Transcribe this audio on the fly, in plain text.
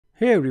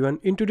Hey everyone,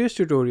 in today's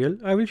tutorial,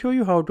 I will show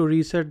you how to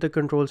reset the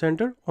control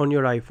center on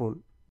your iPhone.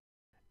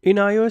 In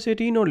iOS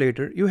 18 or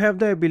later, you have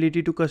the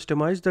ability to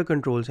customize the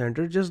control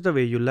center just the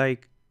way you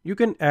like. You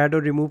can add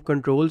or remove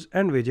controls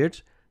and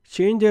widgets,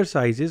 change their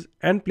sizes,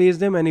 and place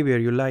them anywhere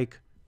you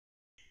like.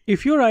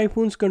 If your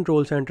iPhone's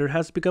control center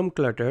has become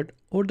cluttered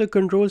or the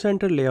control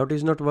center layout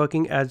is not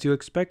working as you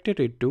expected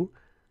it to,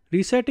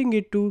 resetting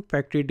it to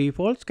factory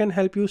defaults can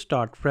help you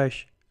start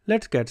fresh.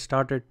 Let's get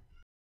started.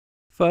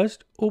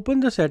 First, open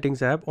the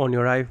Settings app on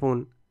your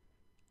iPhone.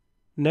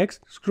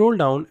 Next, scroll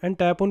down and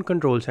tap on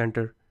Control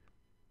Center.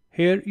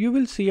 Here you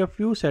will see a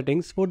few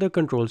settings for the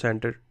control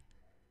center.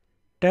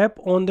 Tap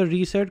on the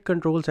Reset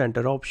Control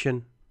Center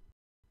option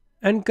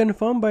and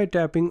confirm by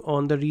tapping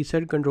on the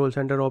Reset Control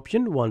Center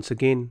option once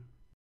again.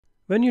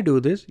 When you do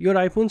this, your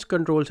iPhone's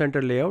control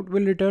center layout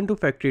will return to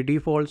factory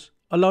defaults,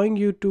 allowing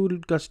you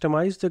to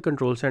customize the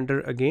control center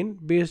again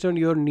based on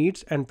your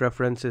needs and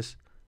preferences.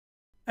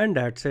 And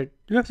that's it.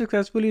 You have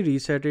successfully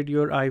resetted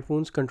your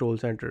iPhone's control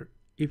center.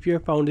 If you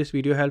have found this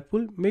video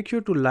helpful, make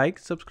sure to like,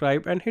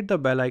 subscribe and hit the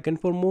bell icon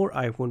for more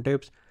iPhone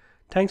tips.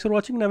 Thanks for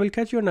watching and I will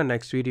catch you in the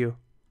next video.